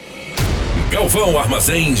Galvão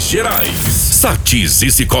Armazéns Gerais, Satis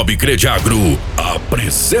e Cicobi Crediagro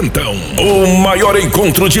apresentam o maior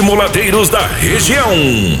encontro de muladeiros da região.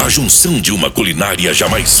 A junção de uma culinária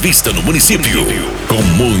jamais vista no município, com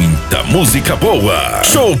muita música boa.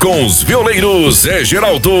 Show com os violeiros Zé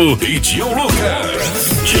Geraldo e Tio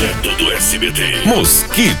Lucas. Direto do SBT,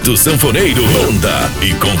 Mosquito Sanfoneiro, banda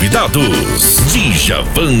e convidados.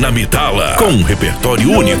 Djavan na Mitala, com um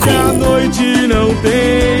repertório único. A noite não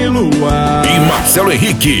tem luar. E Marcelo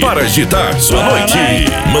Henrique, para agitar sua noite.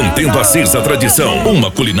 Mantendo acesa a tradição, uma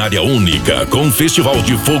culinária única, com um festival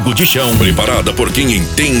de fogo de chão, preparada por quem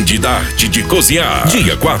entende da arte de cozinhar.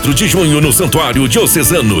 Dia 4 de junho, no Santuário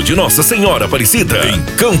Diocesano de Nossa Senhora Aparecida, em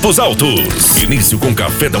Campos Altos. Início com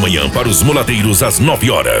café da manhã para os muladeiros às 9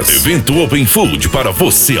 horas. Evento Open Food para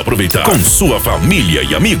você aproveitar com sua família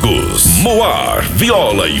e amigos. Moar,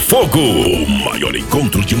 viola e fogo. O maior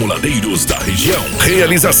encontro de muladeiros da região.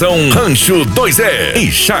 Realização Rancho 2E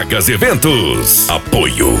e Chagas Eventos.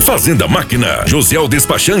 Apoio Fazenda Máquina, Josiel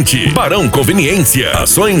Despachante, Barão Conveniência,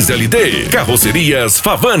 Ações LD, Carrocerias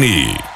Favani.